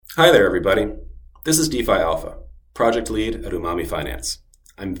Hi there, everybody. This is DeFi Alpha, project lead at mUMAMI Finance.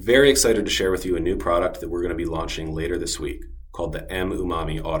 I'm very excited to share with you a new product that we're going to be launching later this week called the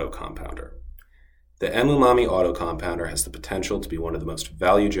mUMAMI Autocompounder. The mUMAMI Autocompounder has the potential to be one of the most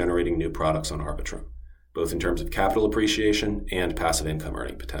value-generating new products on Arbitrum, both in terms of capital appreciation and passive income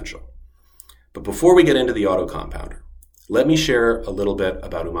earning potential. But before we get into the Autocompounder, let me share a little bit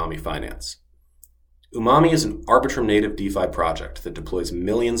about mUMAMI Finance. mUMAMI is an Arbitrum native DeFi project that deploys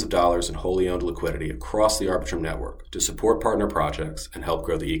millions of dollars in wholly owned liquidity across the Arbitrum network to support partner projects and help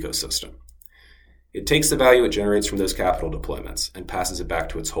grow the ecosystem. It takes the value it generates from those capital deployments and passes it back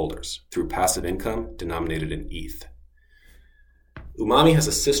to its holders through passive income denominated in ETH. mUMAMI has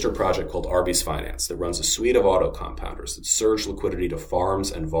a sister project called Arbitrum Finance that runs a suite of autocompounders that surge liquidity to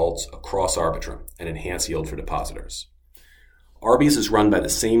farms and vaults across Arbitrum and enhance yield for depositors. Arbitrum is run by the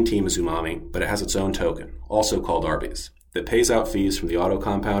same team as mUMAMI, but it has its own token, also called Arbitrum, that pays out fees from the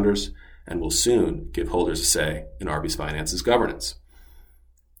autocompounders and will soon give holders a say in Arbitrum Finance's governance.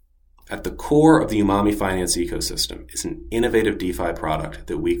 At the core of the mUMAMI Finance ecosystem is an innovative DeFi product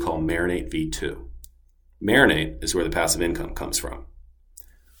that we call Marinate V2. Marinate is where the passive income comes from.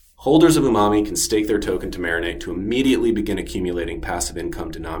 Holders of mUMAMI can stake their token to Marinate to immediately begin accumulating passive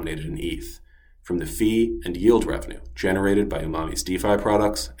income denominated in ETH from the fee and yield revenue generated by mUMAMI's DeFi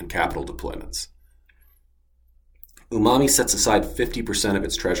products and capital deployments. mUMAMI sets aside 50% of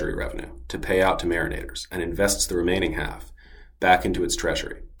its treasury revenue to pay out to Marinators and invests the remaining half back into its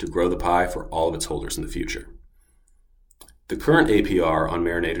treasury to grow the pie for all of its holders in the future. The current APR on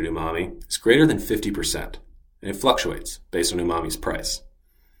Marinated mUMAMI is greater than 50%, and it fluctuates based on mUMAMI's price.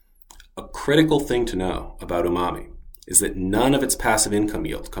 A critical thing to know about mUMAMI is that none of its passive income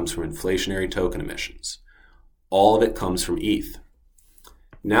yield comes from inflationary token emissions. All of it comes from ETH.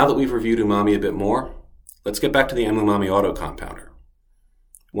 Now that we've reviewed mUMAMI a bit more, let's get back to the mUMAMI Autocompounder.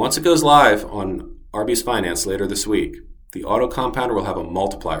 Once it goes live on Arbitrum Finance later this week, the Autocompounder will have a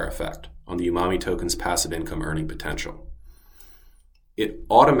multiplier effect on the mUMAMI token's passive income earning potential. It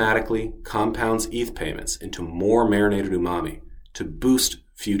automatically compounds ETH payments into more marinated mUMAMI to boost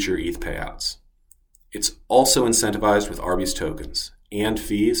future ETH payouts. It's also incentivized with Arbitrum tokens and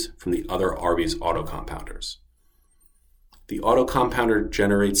fees from the other Arbitrum autocompounders. The autocompounder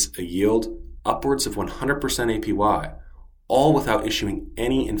generates a yield upwards of 100% APY, all without issuing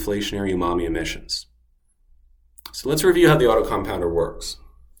any inflationary mUMAMI emissions. So let's review how the autocompounder works.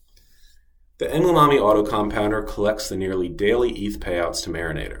 The mUMAMI autocompounder collects the nearly daily ETH payouts to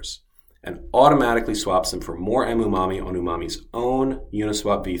Marinators and automatically swaps them for more mUMAMI on mUMAMI's own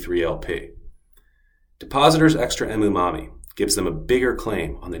Uniswap v3 LP. Depositors' extra mUMAMI gives them a bigger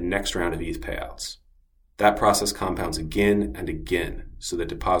claim on the next round of ETH payouts. That process compounds again and again so that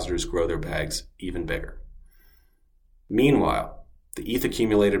depositors grow their bags even bigger. Meanwhile, the ETH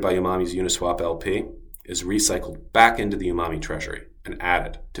accumulated by mUMAMI's Uniswap LP is recycled back into the mUMAMI treasury and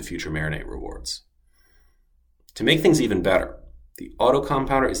added to future Marinate rewards. To make things even better, the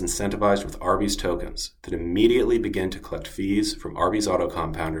autocompounder is incentivized with Arbitrum tokens that immediately begin to collect fees from Arbitrum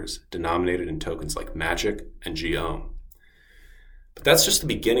autocompounders denominated in tokens like Magic and GOM. But that's just the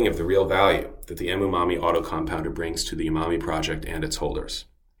beginning of the real value that the mUMAMI autocompounder brings to the mUMAMI project and its holders.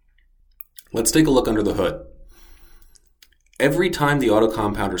 Let's take a look under the hood. Every time the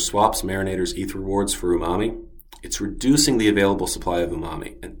autocompounder swaps Marinators' ETH rewards for mUMAMI, it's reducing the available supply of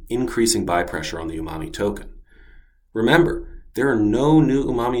mUMAMI and increasing buy pressure on the mUMAMI token. Remember, there are no new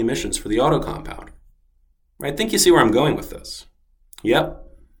mUMAMI emissions for the autocompounder. I think you see where I'm going with this. Yep,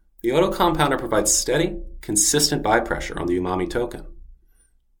 the autocompounder provides steady, consistent buy pressure on the mUMAMI token.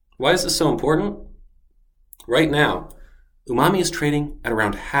 Why is this so important? Right now, mUMAMI is trading at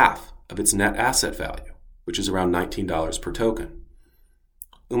around half of its net asset value, which is around $19 per token.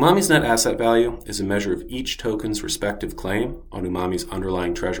 mUMAMI's net asset value is a measure of each token's respective claim on mUMAMI's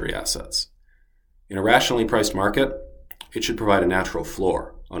underlying treasury assets. In a rationally priced market, it should provide a natural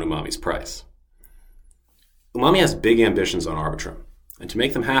floor on mUMAMI's price. mUMAMI has big ambitions on Arbitrum, and to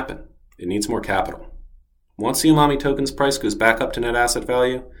make them happen, it needs more capital. Once the mUMAMI token's price goes back up to net asset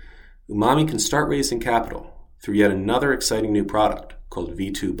value, mUMAMI can start raising capital through yet another exciting new product called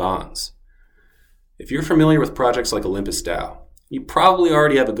V2 bonds. If you're familiar with projects like Olympus DAO, you probably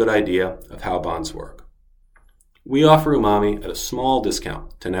already have a good idea of how bonds work. We offer mUMAMI at a small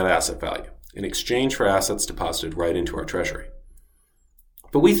discount to net asset value in exchange for assets deposited right into our treasury.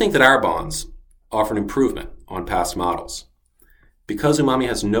 But we think that our bonds offer an improvement on past models. Because mUMAMI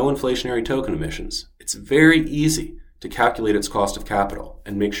has no inflationary token emissions, it's very easy to calculate its cost of capital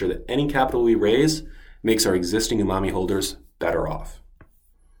and make sure that any capital we raise makes our existing mUMAMI holders better off.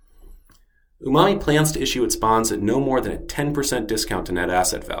 mUMAMI plans to issue its bonds at no more than a 10% discount to net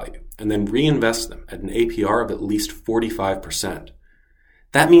asset value, and then reinvest them at an APR of at least 45%.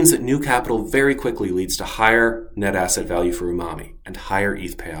 That means that new capital very quickly leads to higher net asset value for mUMAMI and higher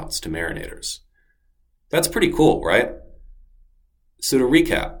ETH payouts to marinators. That's pretty cool, right? So to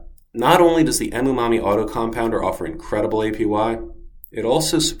recap, not only does the mUMAMI Autocompounder offer incredible APY, it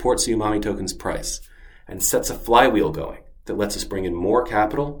also supports the mUMAMI token's price and sets a flywheel going that lets us bring in more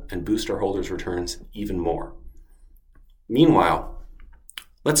capital and boost our holders' returns even more. Meanwhile,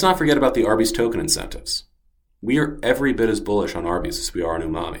 let's not forget about the Arby's token incentives. We are every bit as bullish on Arby's as we are on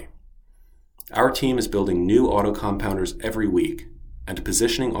mUMAMI. Our team is building new auto-compounders every week and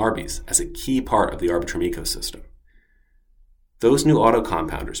positioning Arby's as a key part of the Arbitrum ecosystem. Those new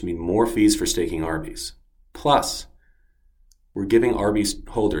auto-compounders mean more fees for staking Arby's. Plus, we're giving Arby's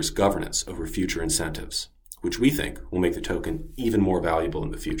holders governance over future incentives, which we think will make the token even more valuable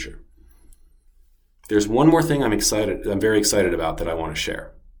in the future. There's one more thing I'm very excited about that I want to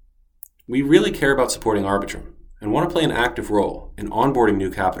share. We really care about supporting Arbitrum and want to play an active role in onboarding new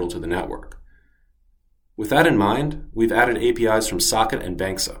capital to the network. With that in mind, we've added APIs from Socket and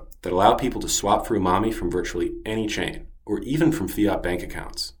Banksa that allow people to swap for mUMAMI from virtually any chain, or even from fiat bank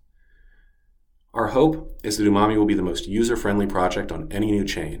accounts. Our hope is that mUMAMI will be the most user-friendly project on any new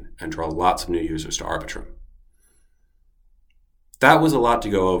chain and draw lots of new users to Arbitrum. That was a lot to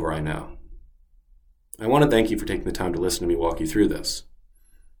go over, I know. I want to thank you for taking the time to listen to me walk you through this.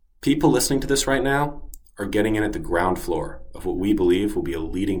 People listening to this right now are getting in at the ground floor of what we believe will be a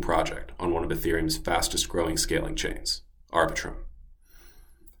leading project on one of Ethereum's fastest growing scaling chains, Arbitrum.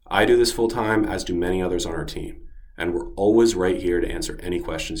 I do this full time, as do many others on our team, and we're always right here to answer any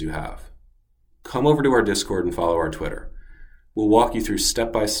questions you have. Come over to our Discord and follow our Twitter. We'll walk you through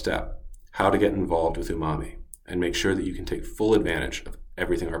step by step how to get involved with mUMAMI and make sure that you can take full advantage of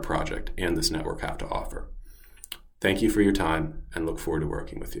everything our project and this network have to offer. Thank you for your time and look forward to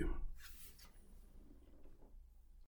working with you.